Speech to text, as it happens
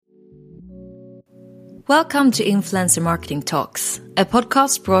Welcome to Influencer Marketing Talks, a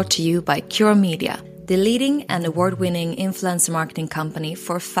podcast brought to you by Cure Media, the leading and award-winning influencer marketing company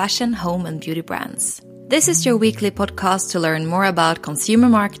for fashion, home and beauty brands. This is your weekly podcast to learn more about consumer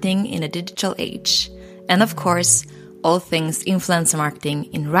marketing in a digital age. And of course, all things influencer marketing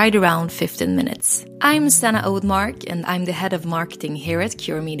in right around 15 minutes. I'm Sanna Oudmark and I'm the head of marketing here at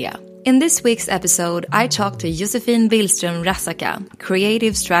Cure Media. In this week's episode, I talked to Josefin Billström Rassaka,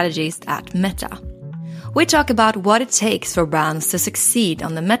 creative strategist at Meta. We talk about what it takes for brands to succeed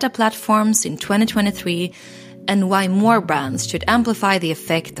on the Meta platforms in 2023 and why more brands should amplify the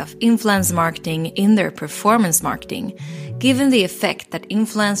effect of influencer marketing in their performance marketing, given the effect that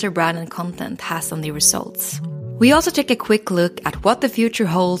influencer brand and content has on the results. We also take a quick look at what the future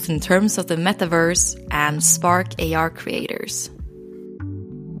holds in terms of the metaverse and Spark AR creators.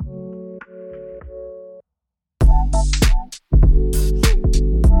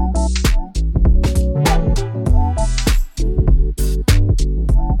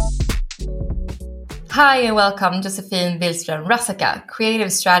 Hi and welcome, Josefin Billström Rassaka,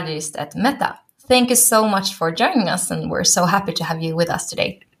 creative strategist at Meta. Thank you so much for joining us, and we're so happy to have you with us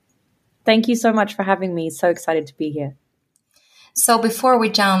today. Thank you so much for having me. So excited to be here. So before we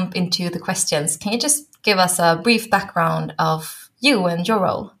jump into the questions, can you just give us a brief background of you and your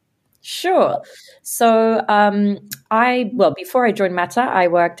role? Sure. So before I joined Meta, I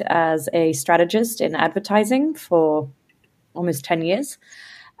worked as a strategist in advertising for almost 10 years.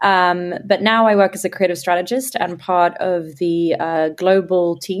 But now I work as a creative strategist and part of the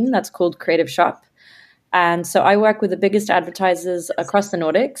global team that's called Creative Shop. And so I work with the biggest advertisers across the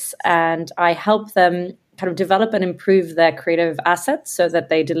Nordics, and I help them kind of develop and improve their creative assets so that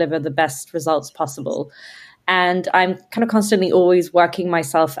they deliver the best results possible. And I'm kind of constantly always working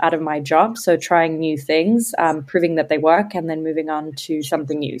myself out of my job, so trying new things, proving that they work, and then moving on to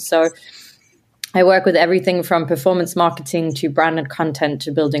something new. So I work with everything from performance marketing to branded content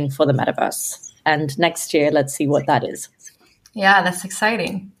to building for the metaverse. And next year, let's see what that is. Yeah, that's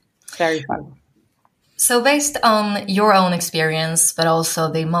exciting. Very fun. So based on your own experience, but also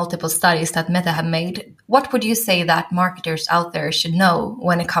the multiple studies that Meta have made, what would you say that marketers out there should know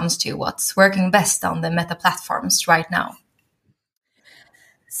when it comes to what's working best on the Meta platforms right now?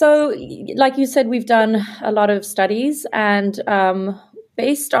 So like you said, we've done a lot of studies, and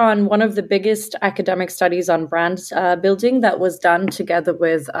based on one of the biggest academic studies on brand building that was done together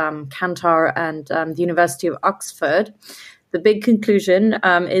with Kantar and the University of Oxford, the big conclusion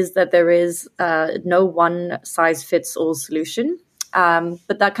is that there is no one-size-fits-all solution.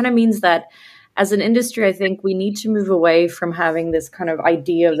 But that kind of means that as an industry, I think we need to move away from having this kind of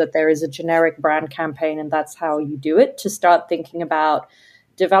idea that there is a generic brand campaign and that's how you do it, to start thinking about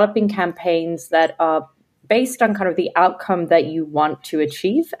developing campaigns that are based on kind of the outcome that you want to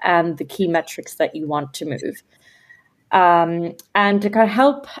achieve and the key metrics that you want to move. And to kind of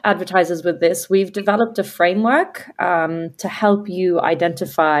help advertisers with this, we've developed a framework to help you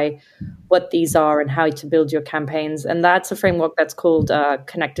identify what these are and how to build your campaigns. And that's a framework that's called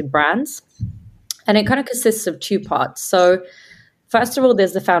Connected Brands. And it kind of consists of two parts. So first of all,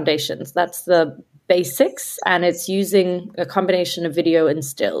 there's the foundations. That's the basics. And it's using a combination of video and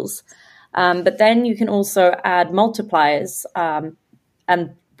stills. But then you can also add multipliers, and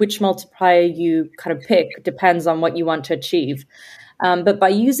which multiplier you kind of pick depends on what you want to achieve. But by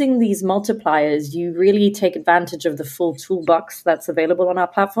using these multipliers, you really take advantage of the full toolbox that's available on our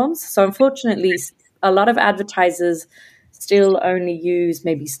platforms. So unfortunately, a lot of advertisers still only use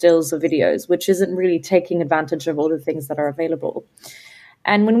maybe stills or videos, which isn't really taking advantage of all the things that are available.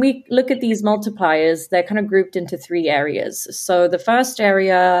 And when we look at these multipliers, they're kind of grouped into three areas. So the first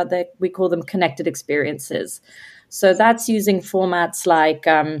area, that we call them connected experiences. So that's using formats like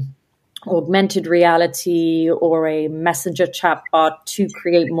augmented reality or a messenger chatbot to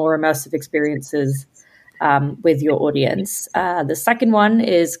create more immersive experiences with your audience. The second one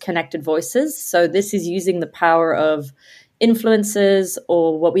is connected voices. So this is using the power of influencers,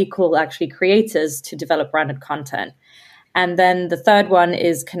 or what we call actually creators, to develop branded content. And then the third one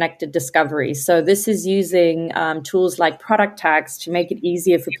is connected discovery. So this is using tools like product tags to make it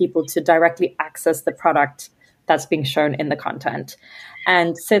easier for people to directly access the product that's being shown in the content.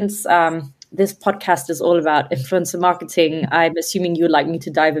 And since this podcast is all about influencer marketing, I'm assuming you would like me to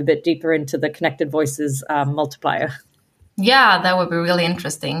dive a bit deeper into the connected voices multiplier. Yeah, that would be really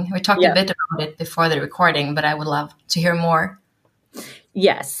interesting. We talked a bit about it before the recording, but I would love to hear more.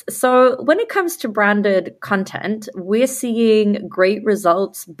 Yes. So when it comes to branded content, we're seeing great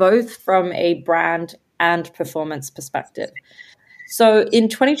results both from a brand and performance perspective. So in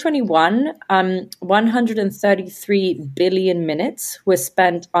 2021, 133 billion minutes were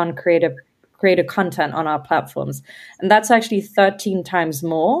spent on creative creator content on our platforms. And that's actually 13 times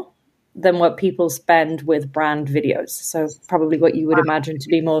more than what people spend with brand videos. So probably what you would imagine to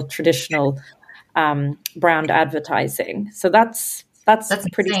be more traditional brand advertising. So that's a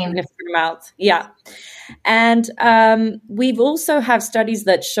pretty insane. significant amount. Yeah. And we've also have studies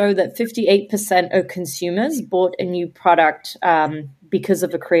that show that 58% of consumers bought a new product because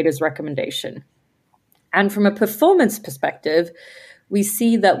of a creator's recommendation. And from a performance perspective, we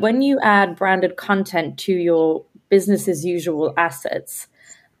see that when you add branded content to your business as usual assets,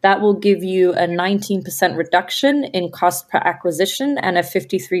 that will give you a 19% reduction in cost per acquisition and a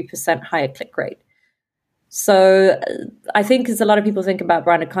 53% higher click rate. So I think as a lot of people think about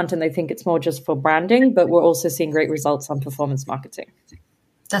branded content, they think it's more just for branding, but we're also seeing great results on performance marketing.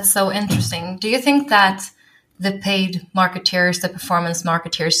 That's so interesting. Do you think that the paid marketeers, the performance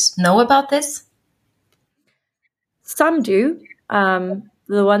marketeers know about this? Some do.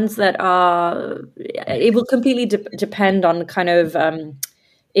 The ones that are, it will completely depend on the kind of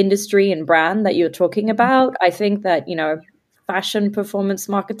industry and brand that you're talking about. I think that, fashion performance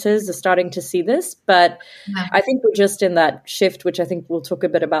marketers are starting to see this, but I think we're just in that shift, which I think we'll talk a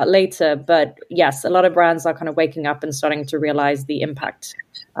bit about later. But yes, a lot of brands are kind of waking up and starting to realize the impact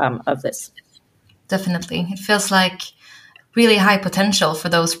of this. Definitely. It feels like really high potential for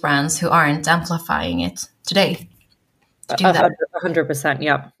those brands who aren't amplifying it today to do that. 100%,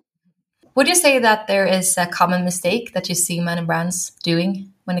 yeah. Would you say that there is a common mistake that you see many brands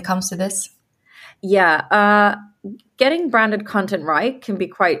doing when it comes to this? Yeah. Getting branded content right can be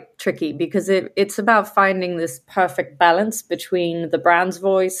quite tricky because it's about finding this perfect balance between the brand's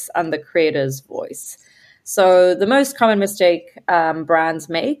voice and the creator's voice. So the most common mistake brands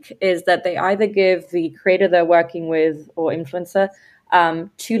make is that they either give the creator they're working with or influencer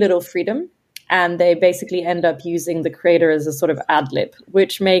too little freedom, and they basically end up using the creator as a sort of ad lib,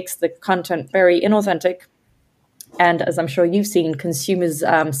 which makes the content very inauthentic. And as I'm sure you've seen, consumers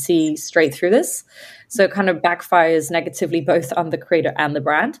see straight through this. So it kind of backfires negatively both on the creator and the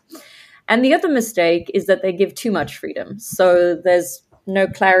brand. And the other mistake is that they give too much freedom. So there's no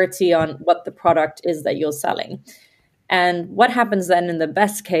clarity on what the product is that you're selling. And what happens then in the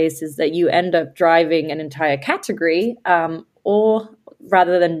best case is that you end up driving an entire category, or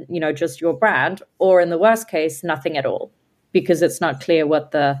rather than, just your brand, or in the worst case, nothing at all, because it's not clear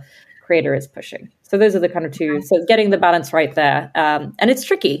what the creator is pushing. So those are the kind of two. So getting the balance right there. And it's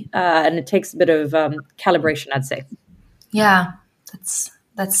tricky and it takes a bit of calibration, I'd say. Yeah, that's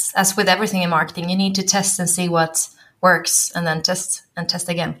as with everything in marketing. You need to test and see what works and then test and test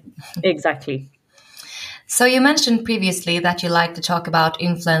again. Exactly. So you mentioned previously that you like to talk about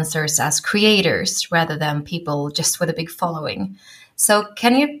influencers as creators rather than people just with a big following. So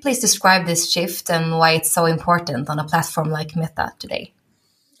can you please describe this shift and why it's so important on a platform like Meta today?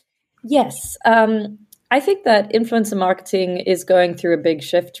 Yes. I think that influencer marketing is going through a big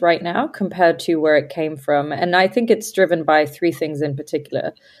shift right now compared to where it came from. And I think it's driven by three things in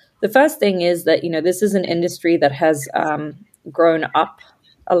particular. The first thing is that, this is an industry that has grown up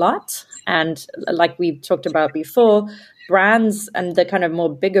a lot. And like we've talked about before, brands and the kind of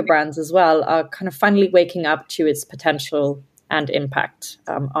more bigger brands as well are kind of finally waking up to its potential and impact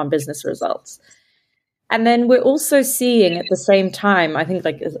on business results. And then we're also seeing at the same time, I think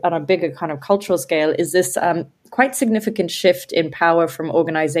like on a bigger kind of cultural scale, is this quite significant shift in power from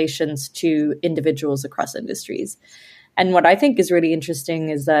organizations to individuals across industries. And what I think is really interesting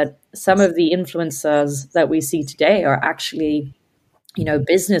is that some of the influencers that we see today are actually,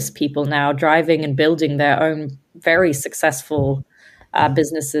 business people now driving and building their own very successful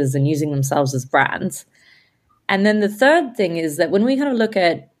businesses and using themselves as brands. And then the third thing is that when we kind of look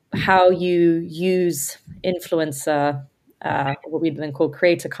at how you use influencer, what we then call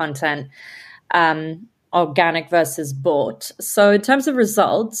creator content, organic versus bought. So in terms of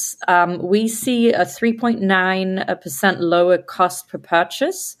results, we see a 3.9% lower cost per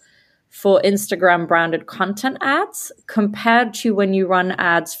purchase for Instagram branded content ads compared to when you run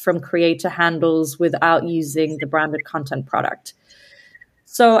ads from creator handles without using the branded content product.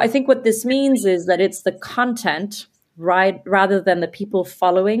 So I think what this means is that it's the content, right, rather than the people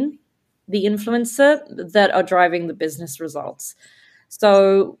following the influencer that are driving the business results.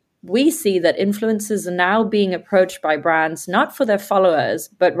 So we see that influencers are now being approached by brands, not for their followers,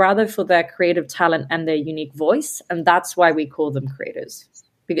 but rather for their creative talent and their unique voice. And that's why we call them creators.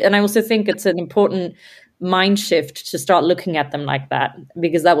 And I also think it's an important mind shift to start looking at them like that,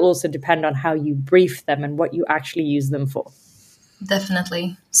 because that will also depend on how you brief them and what you actually use them for.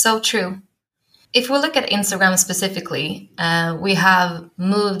 Definitely. So true. If we look at Instagram specifically, we have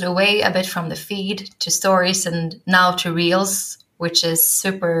moved away a bit from the feed to stories and now to reels, which is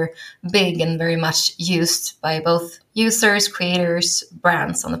super big and very much used by both users, creators,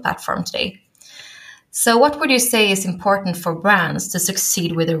 brands on the platform today. So what would you say is important for brands to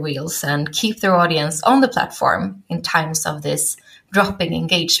succeed with the Reels and keep their audience on the platform in times of this dropping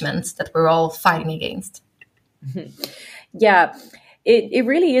engagement that we're all fighting against? Yeah, it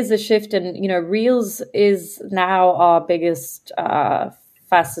really is a shift. And, Reels is now our biggest,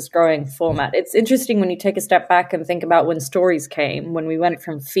 fastest growing format. It's interesting when you take a step back and think about when stories came, when we went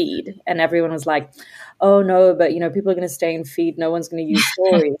from feed and everyone was like, oh no, but people are going to stay in feed. No one's going to use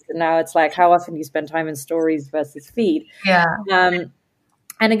stories. And now it's like, how often do you spend time in stories versus feed? Yeah.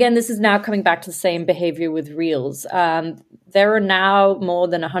 And again, this is now coming back to the same behavior with Reels. There are now more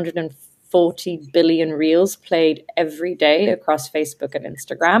than 140 billion Reels played every day across Facebook and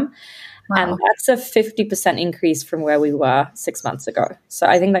Instagram. Wow. And that's a 50% increase from where we were 6 months ago. So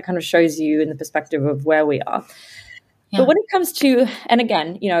I think that kind of shows you in the perspective of where we are. Yeah. But when it comes to, and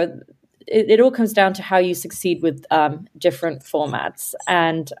again, it all comes down to how you succeed with different formats.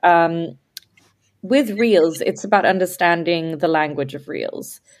 And with Reels, it's about understanding the language of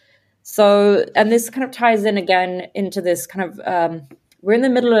Reels. So, and this kind of ties in again into this kind of, we're in the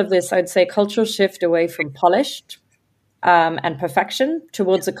middle of this, I'd say, cultural shift away from polished and perfection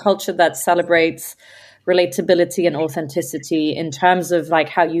towards a culture that celebrates relatability and authenticity in terms of like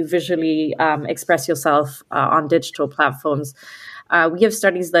how you visually express yourself on digital platforms. We have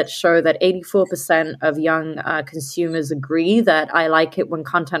studies that show that 84% of young consumers agree that I like it when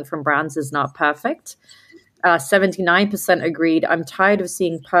content from brands is not perfect. 79% agreed, I'm tired of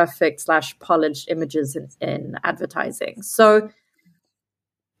seeing perfect/polished images in advertising. So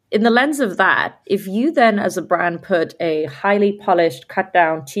in the lens of that, if you then as a brand put a highly polished, cut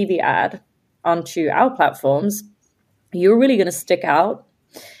down TV ad onto our platforms, you're really going to stick out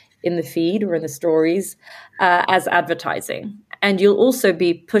in the feed or in the stories as advertising. And you'll also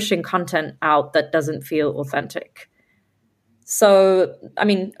be pushing content out that doesn't feel authentic. So, I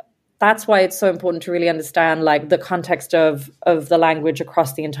mean, that's why it's so important to really understand like the context of the language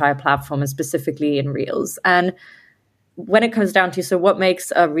across the entire platform and specifically in Reels. And when it comes down to, so what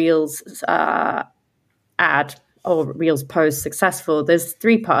makes a Reels ad or Reels post successful, there's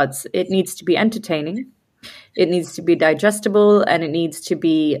three parts. It needs to be entertaining, it needs to be digestible, and it needs to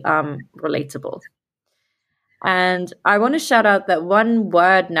be relatable. And I want to shout out that one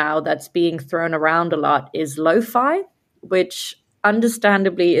word now that's being thrown around a lot is lo-fi, which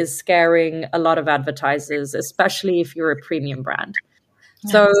understandably is scaring a lot of advertisers, especially if you're a premium brand.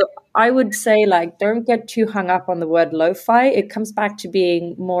 Yeah. So I would say, like, don't get too hung up on the word lo-fi. It comes back to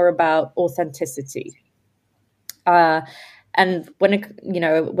being more about authenticity. And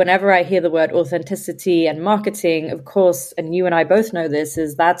whenever I hear the word authenticity and marketing, of course, and you and I both know this,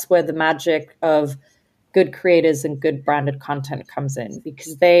 is that's where the magic of good creators and good branded content comes in,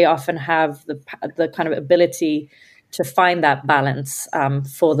 because they often have the kind of ability to find that balance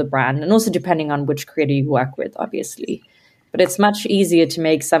for the brand, and also depending on which creator you work with, obviously. But it's much easier to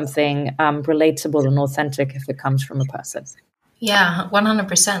make something relatable and authentic if it comes from a person. Yeah,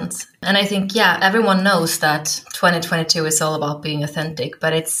 100%. And I think, everyone knows that 2022 is all about being authentic,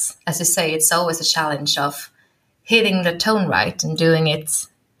 but it's, as you say, it's always a challenge of hitting the tone right and doing it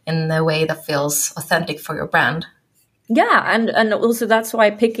in a way that feels authentic for your brand. Yeah, and also that's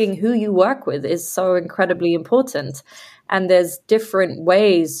why picking who you work with is so incredibly important. And there's different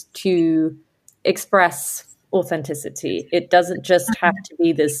ways to express authenticity. It doesn't just have to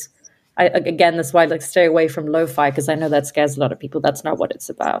be this. Again, that's why I stay away from lo-fi, because I know that scares a lot of people. That's not what it's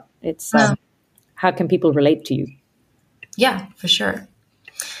about. It's how can people relate to you? Yeah, for sure.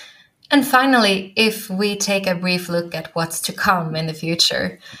 And finally, if we take a brief look at what's to come in the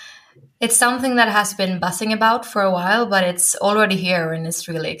future, it's something that has been buzzing about for a while, but it's already here and it's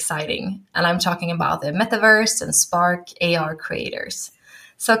really exciting. And I'm talking about the metaverse and Spark AR creators.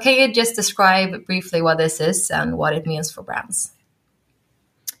 So can you just describe briefly what this is and what it means for brands?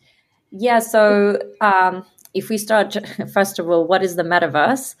 Yeah, so if we start, first of all, what is the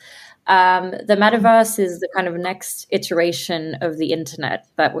metaverse? The metaverse is the kind of next iteration of the internet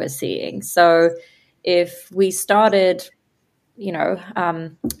that we're seeing. So if we started,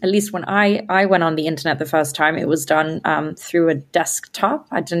 at least when I went on the internet the first time, it was done through a desktop.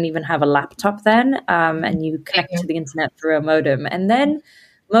 I didn't even have a laptop then. And you connect to the internet through a modem. And then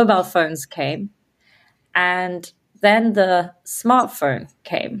mobile phones came. And then the smartphone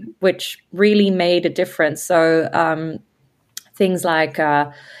came, which really made a difference. So things like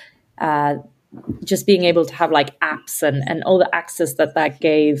just being able to have like apps and all the access that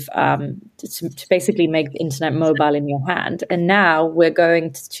gave to basically make the internet mobile in your hand. And now we're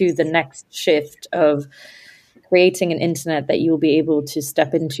going to the next shift of creating an internet that you'll be able to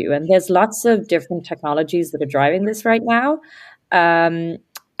step into. And there's lots of different technologies that are driving this right now.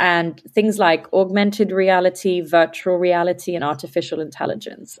 And things like augmented reality, virtual reality, and artificial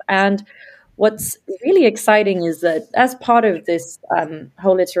intelligence. And what's really exciting is that as part of this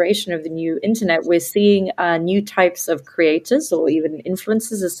whole iteration of the new internet, we're seeing new types of creators, or even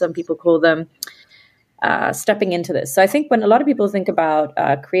influencers, as some people call them, stepping into this. So I think when a lot of people think about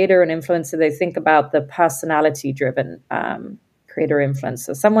creator and influencer, they think about the personality-driven creator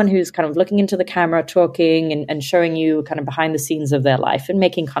influencer, someone who's kind of looking into the camera, talking and showing you kind of behind the scenes of their life and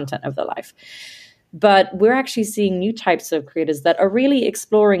making content of their life. But we're actually seeing new types of creators that are really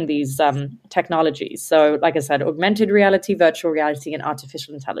exploring these technologies. So like I said, augmented reality, virtual reality, and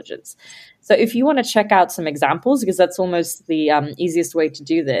artificial intelligence. So if you want to check out some examples, because that's almost the easiest way to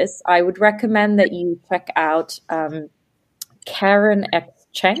do this, I would recommend that you check out Karen X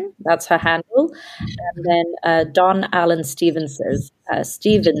Cheng, that's her handle, and then Don Allen Stevenson,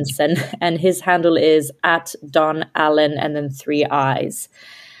 and his handle is @Don Allen and then 3 I's.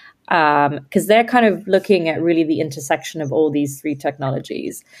 Because they're kind of looking at really the intersection of all these three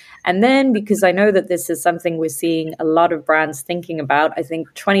technologies. And then, because I know that this is something we're seeing a lot of brands thinking about, I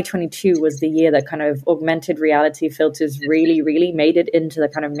think 2022 was the year that kind of augmented reality filters really, really made it into the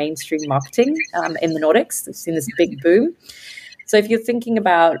kind of mainstream marketing in the Nordics. We've seen this big boom. So if you're thinking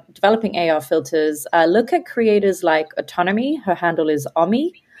about developing AR filters, look at creators like Autonomy. Her handle is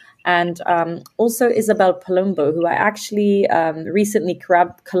Omi. And also Isabel Palumbo, who I actually recently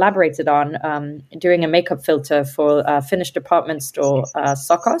collaborated on doing a makeup filter for Finnish department store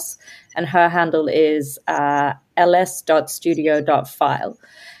Sokos. And her handle is ls.studio.file.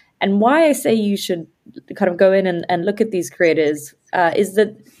 And why I say you should kind of go in and look at these creators is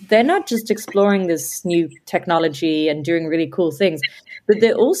that they're not just exploring this new technology and doing really cool things, but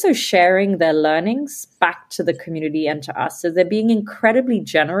they're also sharing their learnings back to the community and to us. So they're being incredibly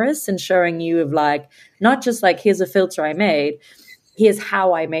generous and showing you of like, not just like, here's a filter I made, here's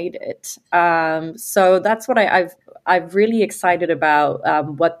how I made it. So that's what I'm really excited about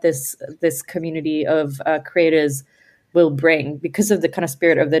what this community of creators will bring, because of the kind of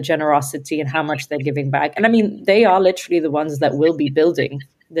spirit of their generosity and how much they're giving back. And I mean, they are literally the ones that will be building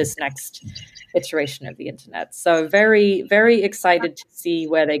this next iteration of the internet. So very, very excited to see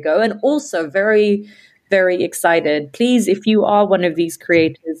where they go. And also very, very excited. Please, if you are one of these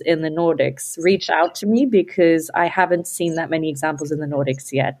creators in the Nordics, reach out to me, because I haven't seen that many examples in the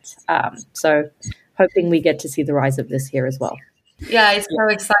Nordics yet. So hoping we get to see the rise of this here as well. Yeah, it's so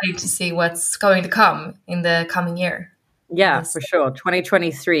exciting to see what's going to come in the coming year. Yeah, for sure.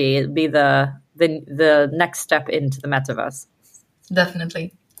 2023 it'll be the next step into the metaverse.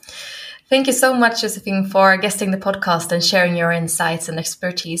 Definitely. Thank you so much, Josephine, for guesting the podcast and sharing your insights and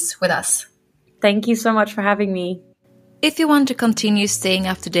expertise with us. Thank you so much for having me. If you want to continue staying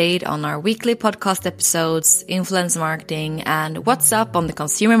up to date on our weekly podcast episodes, influencer marketing, and what's up on the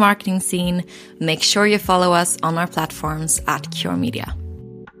consumer marketing scene, make sure you follow us on our platforms @Cure Media.